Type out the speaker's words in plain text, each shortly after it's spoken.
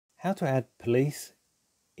How to add police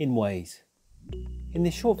in Waze. In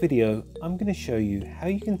this short video, I'm going to show you how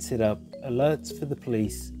you can set up alerts for the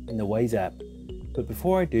police in the Waze app. But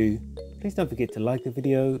before I do, please don't forget to like the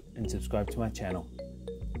video and subscribe to my channel.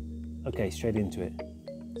 Okay, straight into it.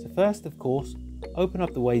 So first, of course, open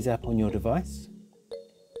up the Waze app on your device.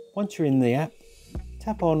 Once you're in the app,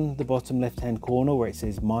 tap on the bottom left-hand corner where it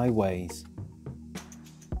says My Waze.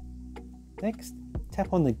 Next,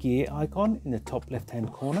 tap on the gear icon in the top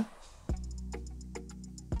left-hand corner.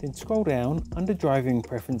 Then scroll down under Driving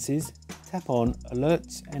Preferences, tap on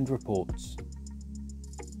Alerts and Reports.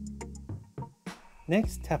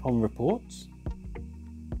 Next, tap on Reports.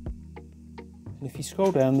 And if you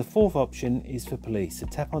scroll down, the fourth option is for police, so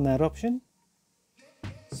tap on that option.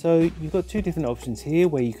 So you've got two different options here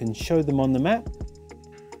where you can show them on the map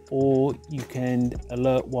or you can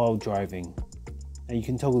alert while driving. And you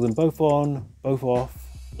can toggle them both on, both off,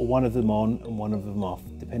 or one of them on and one of them off,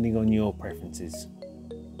 depending on your preferences.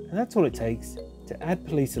 And that's all it takes to add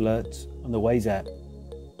police alerts on the Waze app.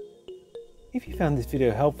 If you found this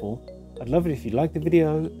video helpful, I'd love it if you liked the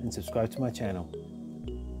video and subscribe to my channel.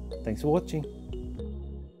 Thanks for watching.